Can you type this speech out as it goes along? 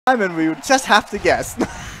time and we would just have to guess.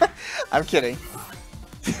 I'm kidding.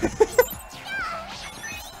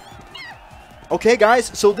 Okay, guys,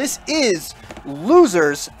 so this is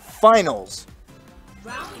Losers Finals.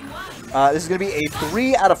 This is going to be a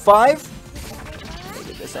 3 out of 5.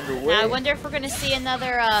 Get this underway. Now, I wonder if we're going to see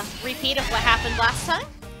another repeat of what happened last time,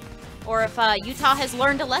 or if Utah has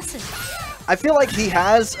learned a lesson. I feel like he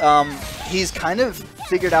has. He's kind of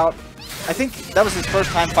figured out. I think that was his first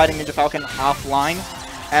time fighting NinjaFalcon offline,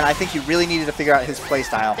 and I think he really needed to figure out his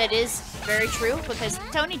playstyle. That is very true, because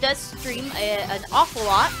Tony does stream an awful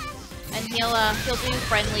lot, and he'll do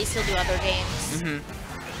friendlies, he'll do other games,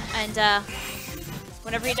 and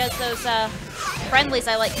whenever he does those friendlies,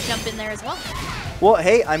 I like to jump in there as well. Well,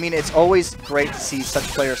 hey, I mean, it's always great to see such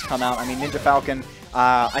players come out. I mean, NinjaFalcon,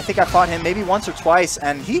 I think I fought him maybe once or twice,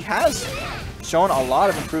 and he has shown a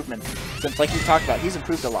lot of improvement. Since, like you talked about, he's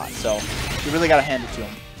improved a lot, so you really got to hand it to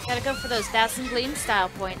him. Gotta go for those Dazzling Gleam style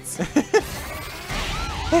points.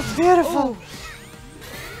 It's beautiful. Ooh.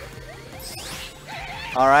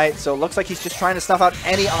 All right, so it looks like he's just trying to snuff out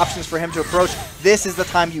any options for him to approach. This is the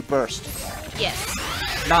time you burst. Yes.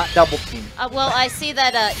 Not double team. Well, I see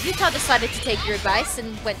that Utah decided to take your advice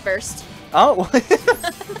and went burst. Oh.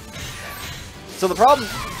 So the problem,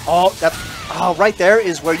 right there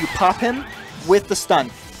is where you pop him with the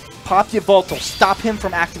stun. Pop your Voltal. Stop him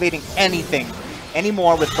from activating anything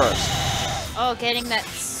anymore with burst. Oh, getting that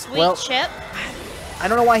sweet chip. I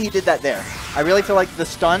don't know why he did that there. I really feel like the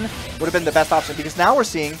stun would have been the best option, because now we're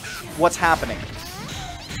seeing what's happening.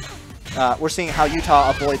 We're seeing how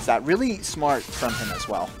Utah avoids that. Really smart from him as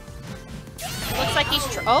well. Looks like he's...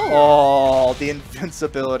 Oh, the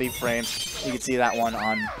invincibility frames. You can see that one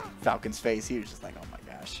on Falcon's face. He was just like, oh my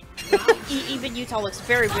gosh. Even Utah looks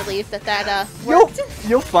very relieved that worked.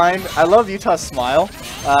 You'll find, I love Utah's smile.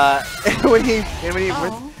 When he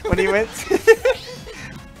went...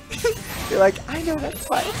 You're like, I know that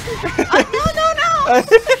smile. No.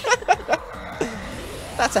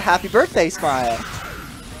 That's a happy birthday smile.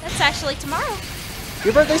 That's actually tomorrow.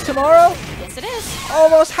 Your birthday's tomorrow? Yes, it is.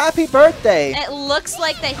 Almost happy birthday. It looks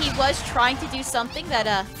like that he was trying to do something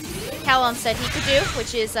that Callum said he could do,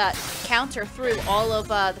 which is counter through all of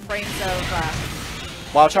the frames of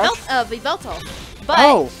Wild Charge? Veltal.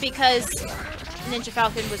 But because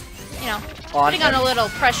NinjaFalcon was, putting on a little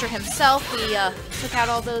pressure himself, he took out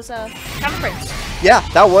all those counter frames. Yeah,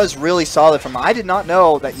 that was really solid from him. I did not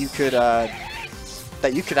know that you could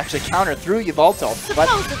actually counter through Yveltal.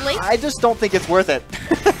 Supposedly. But I just don't think it's worth it.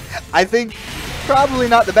 I think probably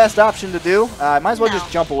not the best option to do. Might as well just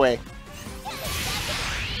jump away.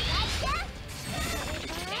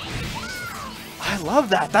 I love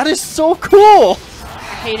that. That is so cool.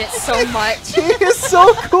 I hate it so much. It is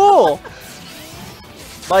so cool.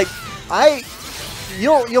 Like,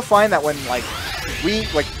 you'll find that when when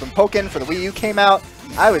Pokkén for the Wii U came out,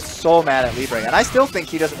 I was so mad at Libre, and I still think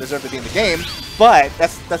he doesn't deserve to be in the game, but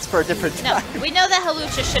that's for a different time. No, we know that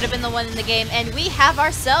Halucha should have been the one in the game, and we have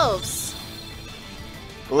ourselves.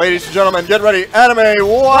 Ladies and gentlemen, get ready. Anime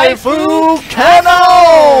Waifu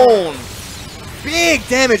Cannon! Big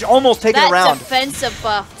damage, almost taking a round. That defensive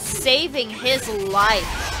buff, saving his life.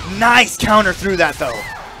 Nice counter through that, though.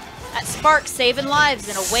 That Spark saving lives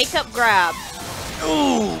in a wake-up grab.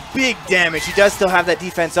 Ooh, big damage. He does still have that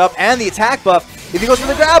defense up and the attack buff. If he goes for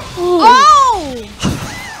the grab, ooh. Oh!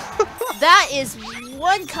 That is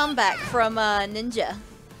one comeback from Ninja.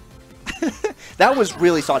 That was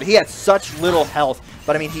really solid. He had such little health,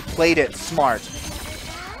 but I mean, he played it smart.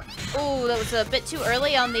 Ooh, that was a bit too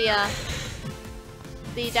early on the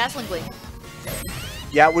Dazzling Gleam.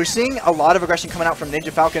 Yeah, we're seeing a lot of aggression coming out from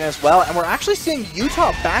NinjaFalcon as well, and we're actually seeing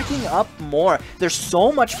Utah backing up more. There's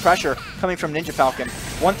so much pressure coming from NinjaFalcon.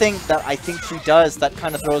 One thing that I think he does that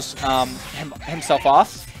kind of throws himself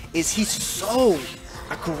off is he's so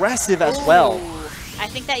aggressive as well. I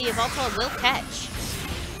think that Yveltal will catch.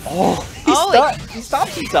 Oh, he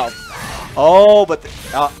stopped himself. Oh, but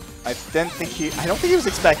I don't think he was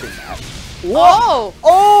expecting that. Whoa!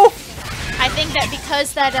 Oh! I think that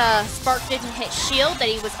because that Spark didn't hit shield, that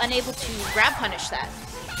he was unable to grab punish that.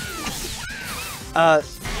 I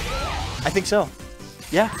think so.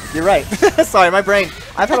 Yeah, you're right. Sorry, my brain.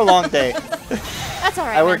 I've had a long day. That's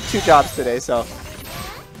alright. I worked 2 jobs today, so.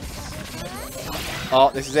 Oh,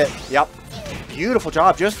 this is it. Yep. Beautiful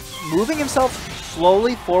job. Just moving himself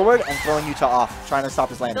slowly forward and throwing Utah off, trying to stop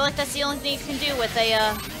his landing. I feel like that's the only thing you can do with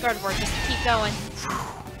a Gardevoir. Just keep going.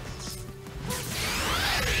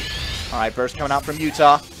 Alright, burst coming out from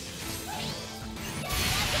Utah.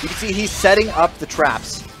 You can see he's setting up the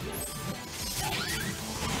traps.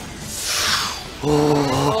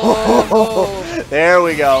 Oh. There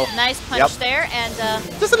we go. Nice punch there, and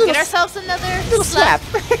just a little, get ourselves another little slap.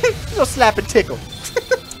 Little slap and tickle.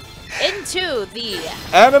 Into the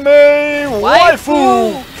anime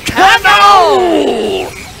waifu Kano!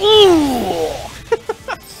 Ooh!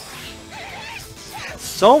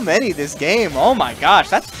 So many this game. Oh my gosh,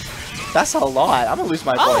 that's a lot. I'm gonna lose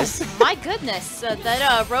my voice. Oh my goodness,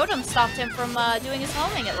 that Rotom stopped him from doing his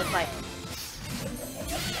homing. It looked like.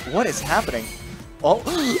 What is happening? Oh!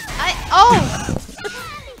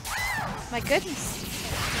 My goodness.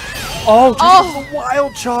 Oh! The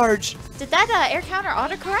wild charge. Did that air counter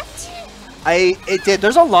autocorrect? It did.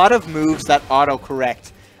 There's a lot of moves that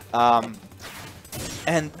autocorrect,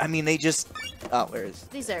 and I mean they just. Oh, where is?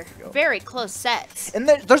 These are very close sets. And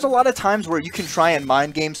there's a lot of times where you can try and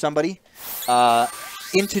mind game somebody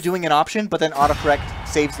into doing an option, but then autocorrect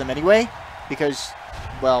saves them anyway, because,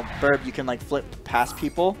 well, Burb, you can like flip past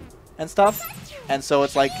people and stuff, and so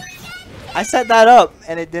it's like I set that up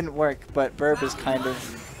and it didn't work, but Burb is kind of.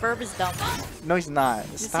 Burb is dumb. No, he's not.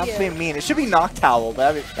 Stop being mean. It should be Noctowl,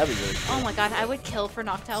 but that'd be really cool. Oh my god, I would kill for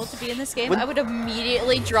Noctowl to be in this game. I would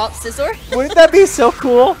immediately drop Scizor. Wouldn't that be so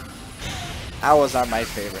cool? That was not my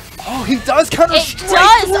favorite. Oh, he does counter straight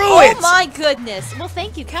through it! Oh my goodness. Well,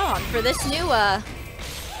 thank you, Kaon, for this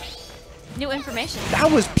new information.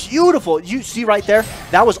 That was beautiful. You see right there?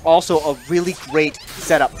 That was also a really great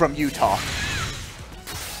setup from Utah.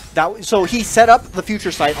 So he set up the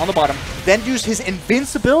future sight on the bottom, then used his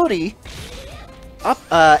invincibility up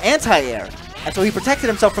anti-air. And so he protected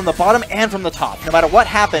himself from the bottom and from the top. No matter what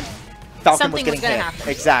happened, Falcon was getting hit. Happen.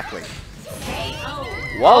 Exactly.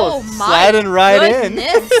 Whoa, sliding right in.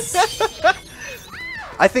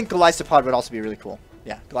 I think Golisopod would also be really cool.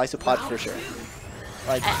 Yeah, Golisopod for sure.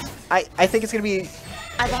 Like, I think it's gonna be.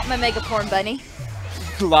 I want my Megaporn bunny.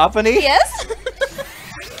 Glopany? Yes.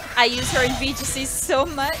 I use her in VGC so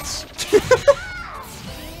much.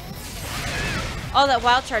 Oh, that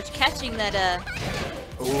wild charge catching that.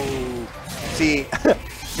 Ooh. See,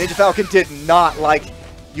 NinjaFalcon did not like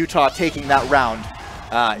Utah taking that round.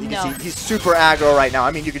 You can see he's super aggro right now.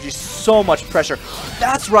 I mean, you could use so much pressure.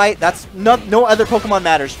 That's right. That's no other Pokemon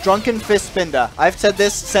matters. Drunken Fist Spinda. I've said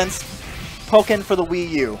this since Pokkén for the Wii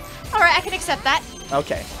U. All right, I can accept that.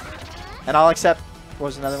 Okay. And I'll accept. What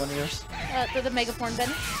was another one of yours? The Megaform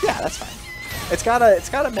Benny. Yeah, that's fine. It's got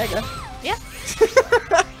a Mega. Yeah.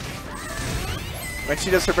 When she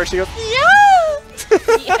does her burst, she goes. Yeah.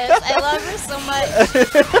 Yes, I love her so much.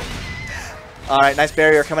 All right, nice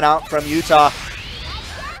barrier coming out from Utah.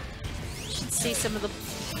 You should see some of the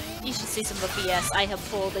BS I have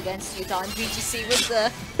pulled against Utah in VGC with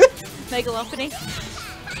the Megalopony.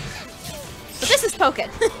 But this is Pokkén.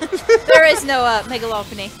 There is no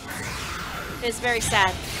Megalopony. It's very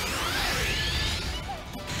sad.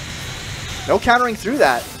 No countering through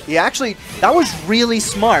that. He actually, that was really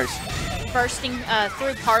smart. Bursting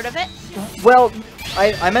through part of it. Well,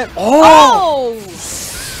 I meant. Oh!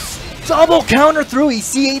 Double counter through. He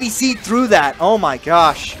C80C'd through that. Oh my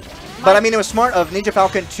gosh. But I mean, it was smart of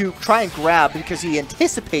NinjaFalcon to try and grab because he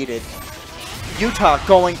anticipated Utah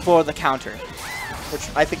going for the counter, which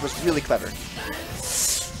I think was really clever.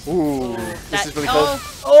 Ooh, this is really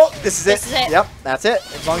close. Oh, this is it. Yep, that's it.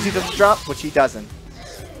 As long as he doesn't drop, which he doesn't.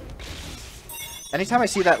 Anytime I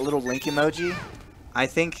see that little link emoji, I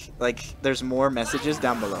think like there's more messages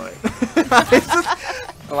down below it.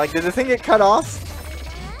 Like, did the thing get cut off?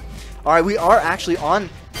 All right, we are actually on.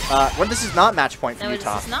 Well, this is not match point for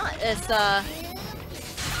Utah. No, this is not. It's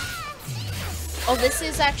Oh, this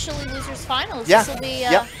is actually losers finals. Yeah. This will be.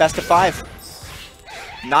 Yep. Best of 5.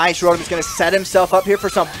 Nice. Rotom is going to set himself up here for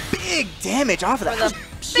some big damage off of that. For the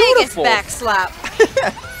biggest back slap.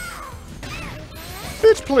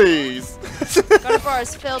 Bitch, please. Gardevoir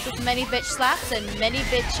is filled with many bitch slaps and many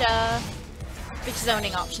bitch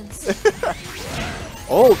zoning options.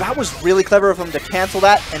 Oh, that was really clever of him to cancel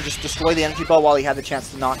that and just destroy the energy ball while he had the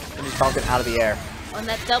chance to knock NinjaFalcon out of the air. On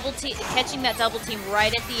that double team, catching that double team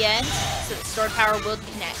right at the end, so the stored power will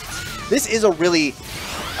connect. This is a really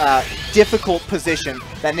difficult position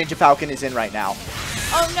that NinjaFalcon is in right now.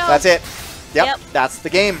 Oh no! That's it. Yep. That's the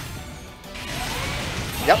game.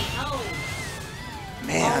 Yep.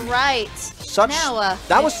 Man. All right. Now,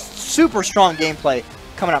 that was super strong gameplay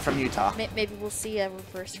coming out from Utah. Maybe we'll see a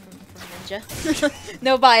reverse from Ninja.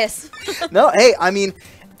 No bias. No, hey, I mean,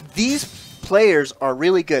 these players are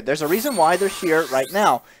really good. There's a reason why they're here right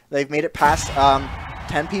now. They've made it past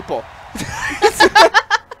 10 people.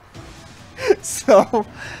 So,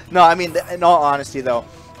 no, I mean, in all honesty, though,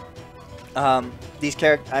 these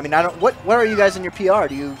characters. I mean, I don't. What are you guys in your PR?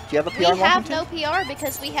 Do you have a PR? We have no PR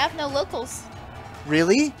because we have no locals.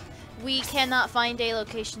 Really? We cannot find a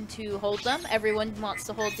location to hold them. Everyone wants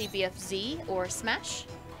to hold DBFZ or Smash.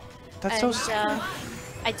 That's so sad.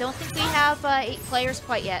 I don't think we have 8 players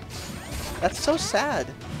quite yet. That's so sad.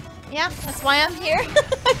 Yeah, that's why I'm here.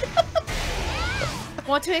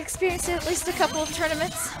 Want to experience at least a couple of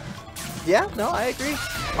tournaments. Yeah, no, I agree.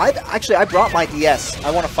 I brought my DS.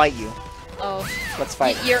 I want to fight you. Oh. Let's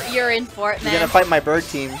fight. You're in for it, man. You're gonna fight my bird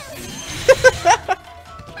team.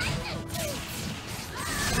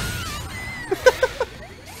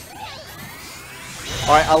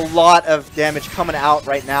 Alright, a lot of damage coming out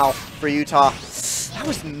right now for Utah. That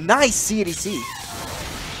was nice CDC.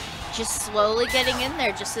 Just slowly getting in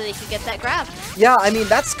there just so they could get that grab. Yeah, I mean,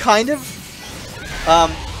 that's kind of...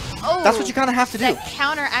 that's what you kind of have to do. That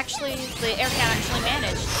counter actually, the air counter actually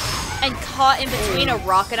managed. And caught in between a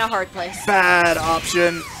rock and a hard place. Bad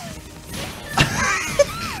option.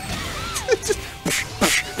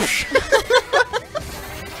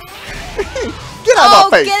 Get out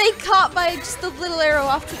of my face! Getting caught by just a little arrow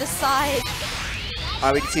off to the side.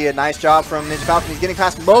 Alright, we can see a nice job from NinjaFalcon. He's getting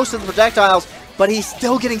past most of the projectiles, but he's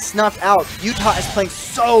still getting snuffed out. Utah is playing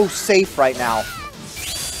so safe right now.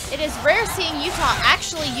 It is rare seeing Utah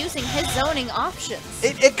actually using his zoning options.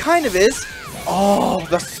 It kind of is. Oh,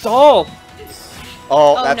 the stall.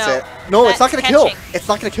 Oh, that's no. it. No, That's it's not going to kill. It's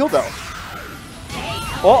not going to kill, though.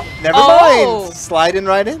 Oh, never mind. Sliding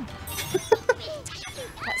right in.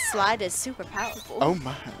 That slide is super powerful. Oh,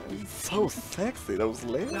 my. So sexy, those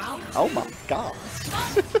legs. Oh, my gosh.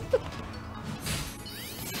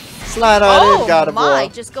 Slide on in, Gardevoir. Oh, my.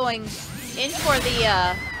 Just going in for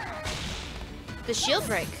the shield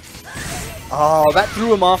break. Oh, that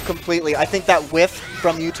threw him off completely. I think that whiff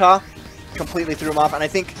from Utah completely threw him off, and I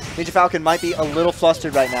think NinjaFalcon might be a little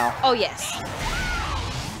flustered right now. Oh, yes.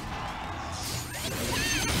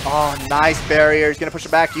 Oh, nice barrier. He's going to push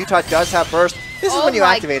it back. Utah does have burst. This is when you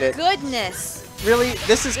activate it. Oh, my goodness. Really?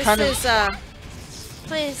 This is kind of...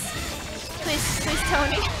 Please,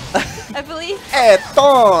 Tony. I believe. Hey,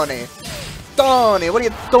 Tony. Tony, what are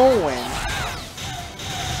you doing?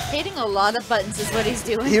 Hitting a lot of buttons is what he's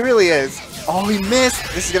doing. He really is. Oh, he missed.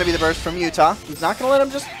 This is going to be the burst from Utah. He's not going to let him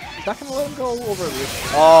just... He's not going to let him go over.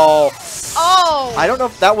 Oh. Oh. I don't know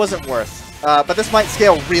if that wasn't worth. But this might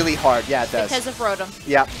scale really hard. Yeah, it does. Because of Rotom.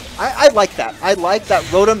 Yeah. I like that. I like that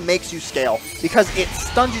Rotom makes you scale. Because it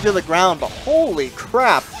stuns you to the ground, but holy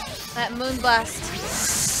crap. That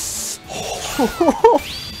Moonblast.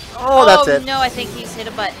 Oh, that's it. Oh, no, I think he's hit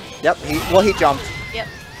a button. Yep. He jumped. Yep.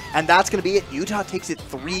 And that's going to be it. Utah takes it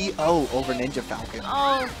 3-0 over NinjaFalcon.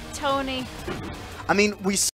 Oh, Tony. I mean, we